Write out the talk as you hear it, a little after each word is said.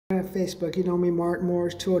On Facebook, you know me, Martin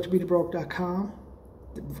Morris, 202BeTheBroke.com.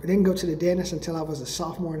 Didn't go to the dentist until I was a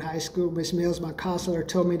sophomore in high school. Miss Mills, my counselor,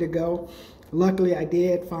 told me to go. Luckily, I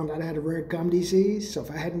did. Found out I had a rare gum disease. So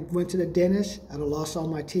if I hadn't went to the dentist, I'd have lost all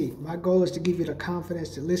my teeth. My goal is to give you the confidence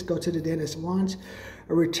to at least go to the dentist once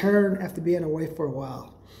or return after being away for a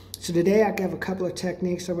while. So today I have a couple of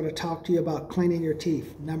techniques I'm going to talk to you about cleaning your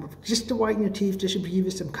teeth. Just to whiten your teeth, just to give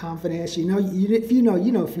you some confidence. If you know you need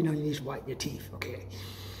to whiten your teeth. Okay.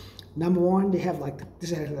 Number one, they have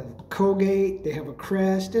this has a Colgate, they have a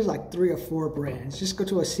Crest, there's like 3 or 4 brands. Just go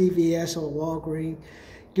to a CVS or a Walgreens,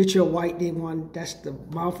 get your whitening one, that's the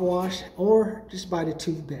mouthwash, or just buy the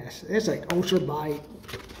toothpaste. There's like Ultra Bite,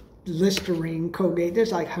 Listerine, Colgate,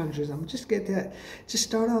 there's like hundreds of them. Just get that. Just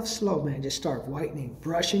start off slow, man. Just start whitening,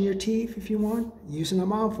 brushing your teeth if you want, using a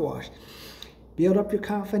mouthwash. Build up your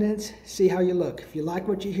confidence, see how you look. If you like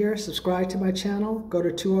what you hear, subscribe to my channel, go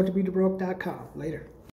to 202BeTheBroke.com. Later.